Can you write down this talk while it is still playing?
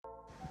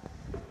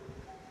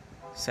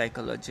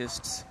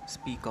Psychologists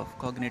speak of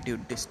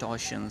cognitive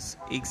distortions,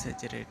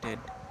 exaggerated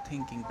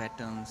thinking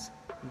patterns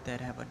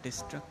that have a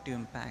destructive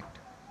impact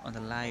on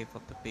the life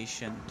of the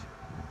patient.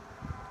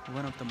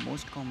 One of the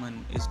most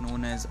common is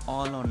known as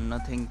all or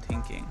nothing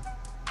thinking,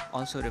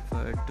 also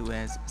referred to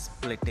as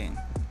splitting.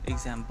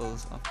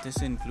 Examples of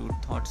this include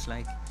thoughts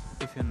like,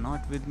 if you're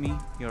not with me,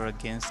 you're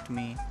against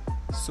me,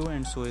 so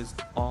and so is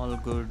all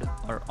good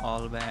or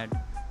all bad,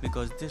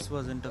 because this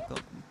wasn't a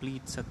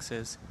complete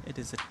success, it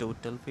is a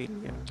total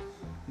failure.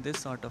 This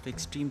sort of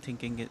extreme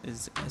thinking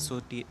is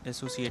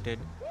associated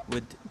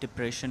with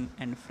depression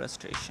and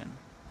frustration.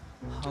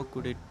 How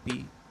could it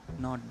be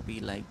not be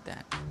like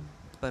that?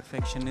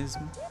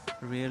 Perfectionism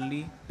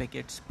rarely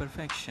begets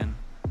perfection,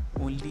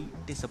 only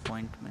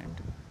disappointment.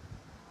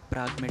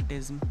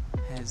 Pragmatism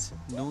has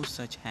no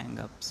such hang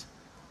ups.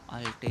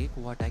 I'll take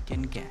what I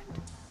can get.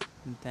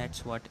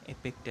 That's what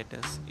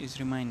Epictetus is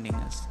reminding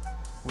us.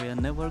 We are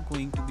never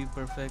going to be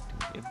perfect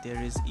if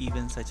there is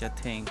even such a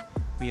thing.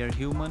 We are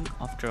human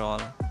after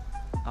all.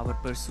 Our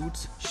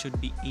pursuits should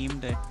be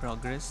aimed at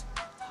progress,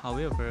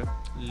 however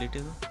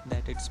little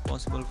that it's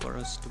possible for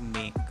us to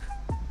make.